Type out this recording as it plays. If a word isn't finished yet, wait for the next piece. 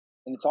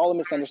and it's all a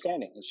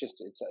misunderstanding.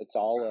 It's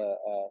all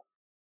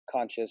a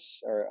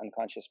conscious or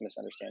unconscious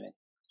misunderstanding.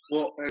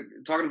 Well,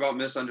 talking about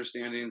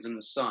misunderstandings in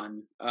the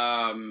sun,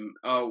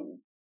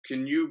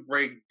 can you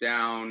break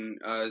down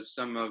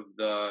some of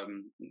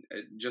the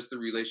just the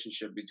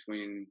relationship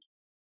between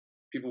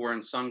people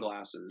wearing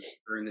sunglasses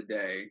during the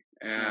day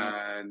Hmm.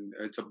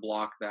 and to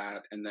block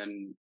that, and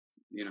then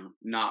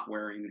not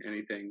wearing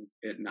anything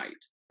at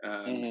night? Hmm.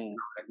 How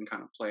that can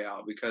kind of play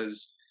out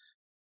because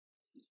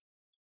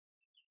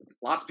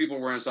lots of people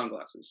wearing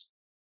sunglasses.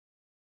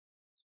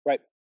 Right,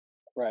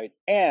 right.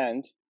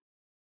 And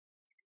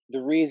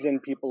the reason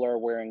people are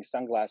wearing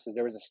sunglasses,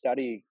 there was a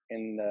study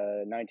in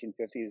the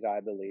 1950s, I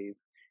believe,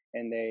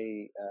 and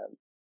they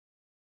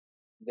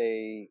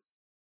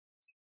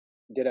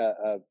did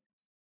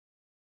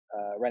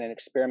ran an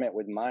experiment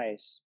with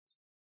mice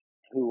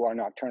who are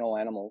nocturnal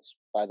animals,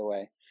 by the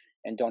way,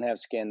 and don't have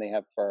skin; they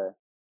have fur.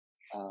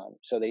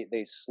 So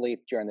they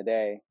sleep during the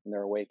day and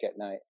they're awake at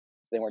night.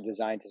 So they weren't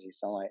designed to see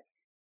sunlight,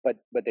 but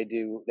they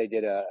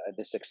did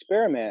this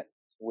experiment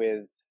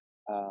with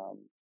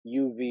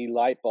UV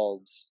light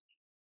bulbs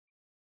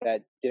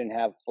that didn't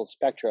have full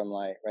spectrum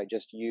light, right?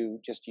 Just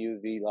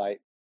UV light,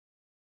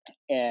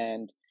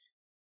 and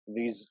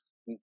these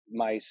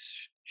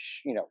mice,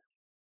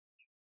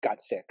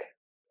 got sick.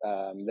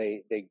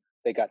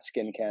 They got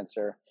skin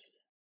cancer,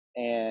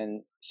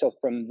 and so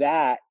from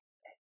that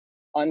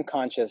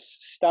unconscious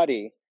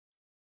study,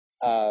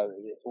 uh,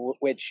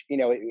 which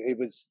it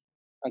was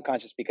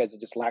unconscious because it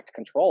just lacked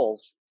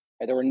controls.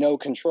 And there were no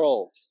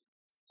controls.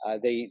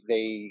 They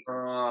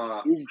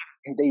Uh, used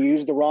they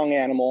used the wrong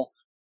animal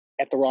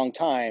at the wrong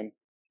time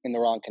in the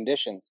wrong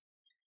conditions,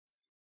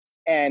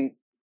 and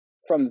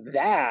from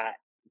that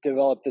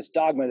developed this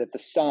dogma that the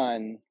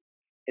sun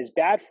is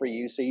bad for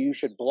you, so you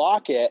should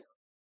block it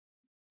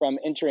from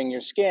entering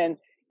your skin,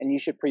 and you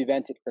should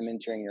prevent it from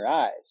entering your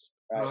eyes.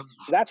 Right. uh,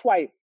 So that's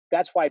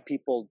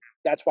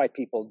why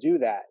people do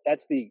that.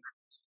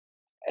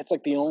 It's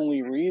like the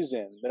only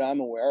reason that I'm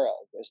aware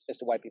of as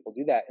to why people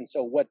do that. And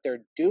so what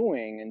they're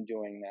doing in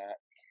doing that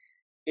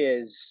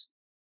is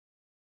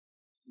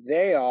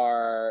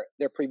they're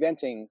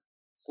preventing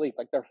sleep,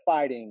 like they're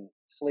fighting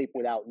sleep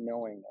without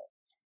knowing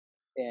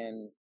it.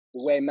 And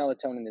the way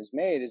melatonin is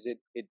made is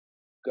it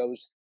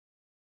goes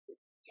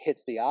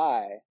hits the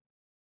eye,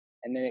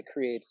 and then it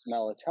creates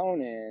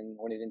melatonin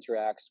when it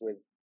interacts with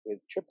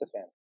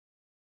tryptophan.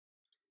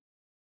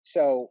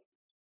 So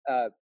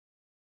uh,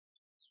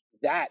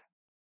 that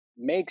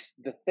makes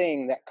the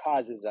thing that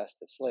causes us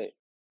to sleep.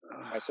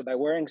 Right? So by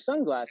wearing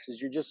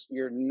sunglasses,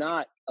 you're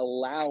not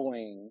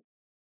allowing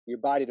your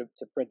body to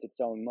print its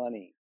own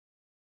money,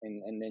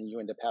 and then you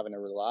end up having to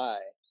rely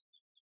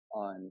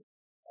on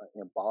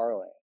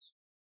borrowing.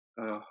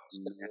 oh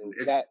So man,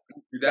 it's that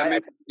that that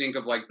makes me think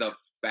of like the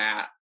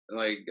fat,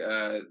 like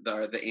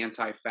the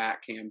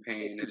anti-fat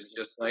campaign, it's and it's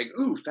just like,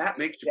 ooh, fat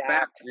makes you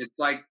fat, exact and it's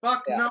like,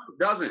 fuck, yeah, no, it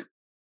doesn't.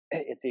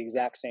 it's the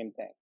exact same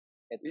thing.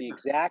 It's the Yeah,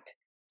 exact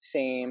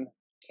same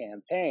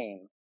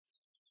campaign.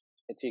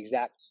 It's the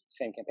exact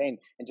same campaign.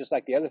 And just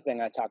like the other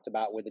thing I talked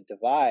about with the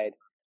divide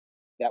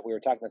that we were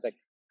talking about, it's like,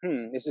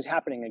 this is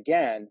happening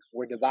again.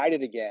 We're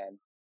divided again.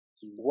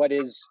 What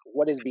is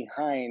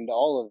behind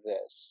all of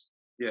this?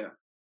 yeah,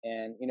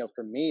 And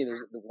for me,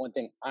 there's the one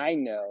thing I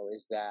know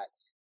is that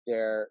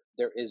there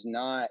is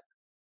not.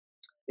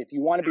 If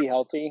you want to be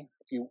healthy,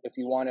 if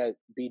you want to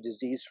be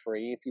disease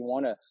free, if you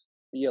want to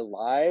be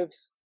alive,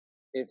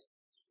 if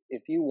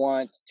if you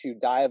want to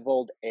die of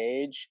old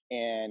age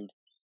and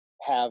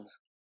have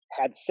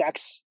had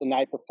sex the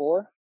night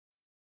before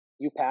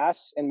you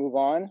pass and move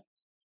on,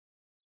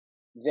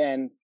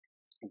 then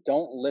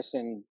don't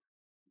listen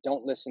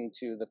don't listen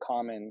to the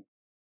common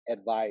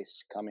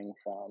advice coming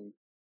from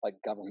like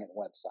government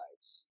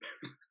websites.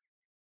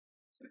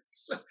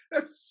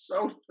 that's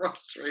so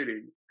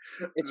frustrating.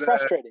 It's That,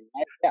 frustrating,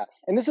 right? Yeah,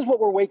 and this is what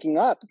we're waking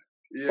up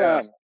yeah,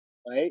 from,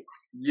 right?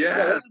 So this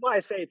yes, is why I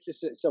say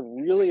it's a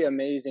really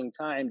amazing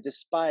time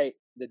despite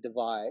the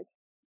divide,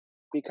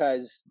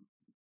 because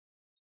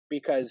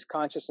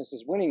consciousness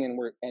is winning,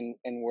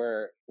 and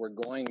we're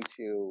going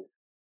to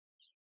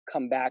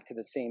come back to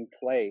the same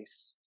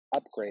place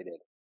upgraded.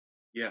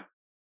 yeah,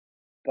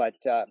 But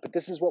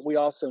this is what we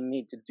also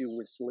need to do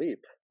with sleep.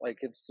 Like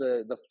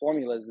the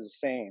formula is the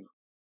same.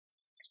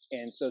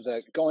 And so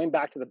the going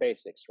back to the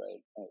basics, right?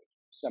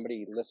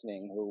 Somebody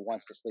listening who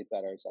wants to sleep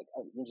better, it's like,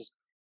 oh, you just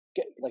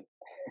get like,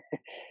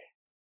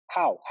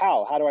 how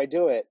do I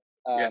do it?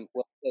 yeah,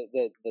 Well,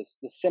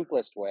 the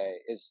simplest way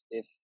is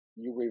if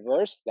you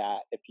reverse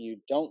that. If you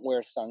don't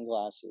wear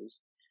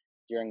sunglasses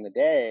during the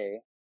day,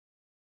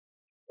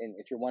 and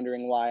if you're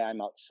wondering why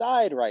I'm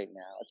outside right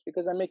now, it's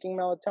because I'm making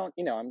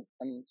melatonin.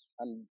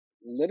 I'm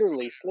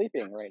literally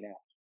sleeping right now.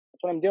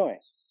 That's what I'm doing.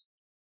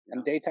 I'm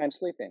yeah, daytime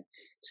sleeping.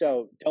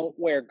 So don't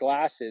wear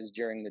glasses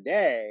during the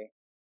day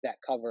that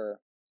cover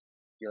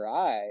your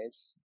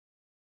eyes.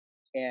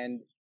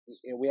 And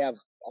we have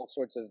all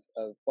sorts of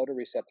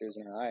photoreceptors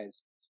in our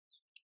eyes: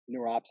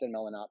 neuropsin,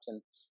 melanopsin,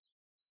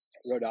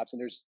 rhodopsin.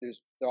 There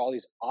are all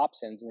these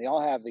opsins, and they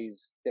all have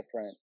these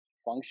different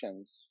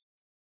functions.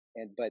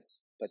 and but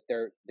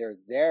they're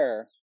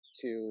there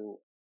to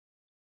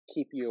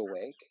keep you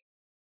awake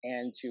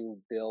and to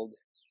build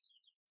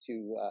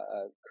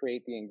to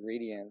create the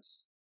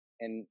ingredients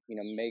and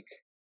make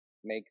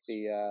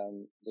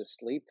the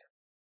sleep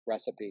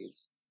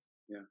recipes.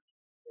 Yeah.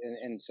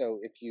 And so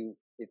if you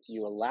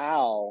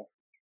allow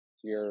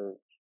your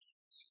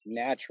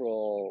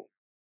natural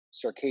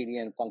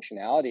circadian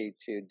functionality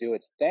to do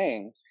its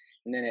thing,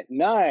 and then at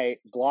night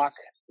block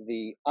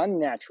the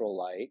unnatural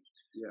light,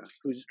 Yeah.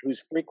 whose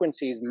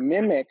frequencies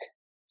mimic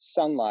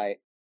sunlight,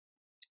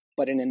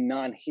 but in a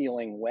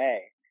non-healing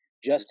way,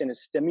 just in a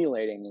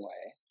stimulating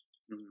way,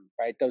 Mhm.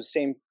 right? Those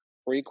same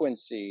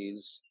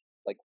frequencies,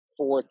 like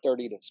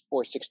 430 to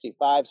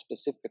 465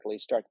 specifically,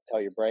 start to tell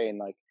your brain,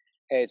 like,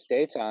 hey, it's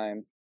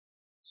daytime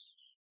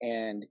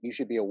and you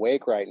should be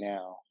awake right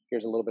now.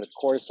 Here's a little bit of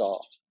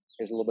cortisol.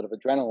 Here's a little bit of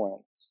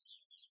adrenaline,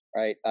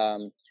 right?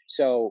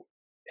 So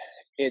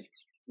it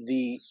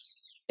the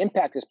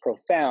impact is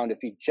profound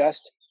if you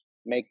just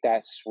make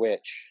that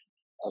switch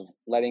of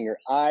letting your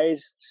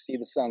eyes see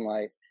the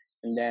sunlight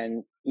and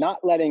then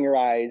not letting your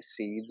eyes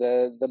see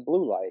the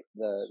blue light,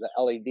 the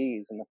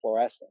LEDs and the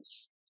fluorescence.